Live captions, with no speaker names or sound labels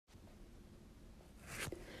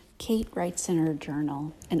Kate writes in her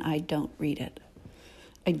journal, and I don't read it.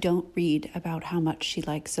 I don't read about how much she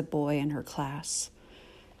likes a boy in her class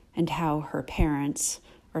and how her parents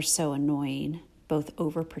are so annoying, both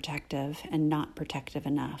overprotective and not protective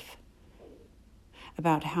enough.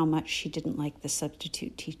 About how much she didn't like the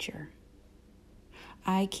substitute teacher.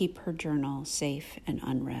 I keep her journal safe and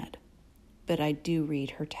unread, but I do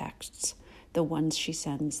read her texts, the ones she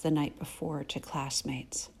sends the night before to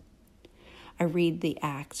classmates. I read the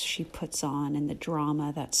acts she puts on and the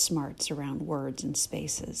drama that smarts around words and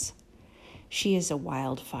spaces. She is a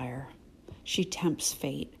wildfire. She tempts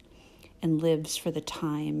fate and lives for the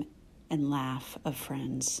time and laugh of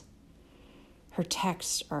friends. Her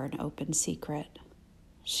texts are an open secret.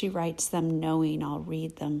 She writes them knowing I'll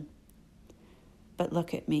read them. But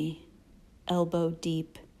look at me, elbow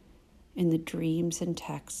deep in the dreams and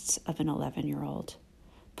texts of an 11-year-old,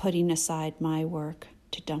 putting aside my work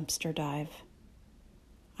to dumpster dive.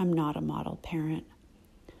 I'm not a model parent.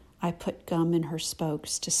 I put gum in her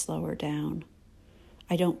spokes to slow her down.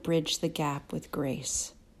 I don't bridge the gap with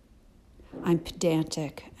grace. I'm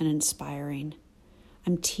pedantic and inspiring.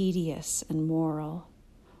 I'm tedious and moral.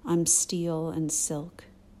 I'm steel and silk.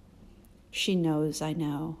 She knows I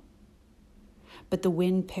know. But the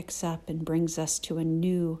wind picks up and brings us to a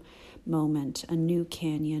new moment, a new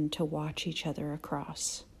canyon to watch each other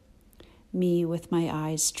across. Me with my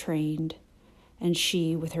eyes trained, and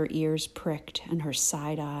she with her ears pricked and her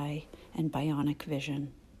side eye and bionic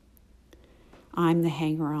vision. I'm the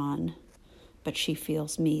hanger-on, but she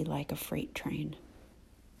feels me like a freight train.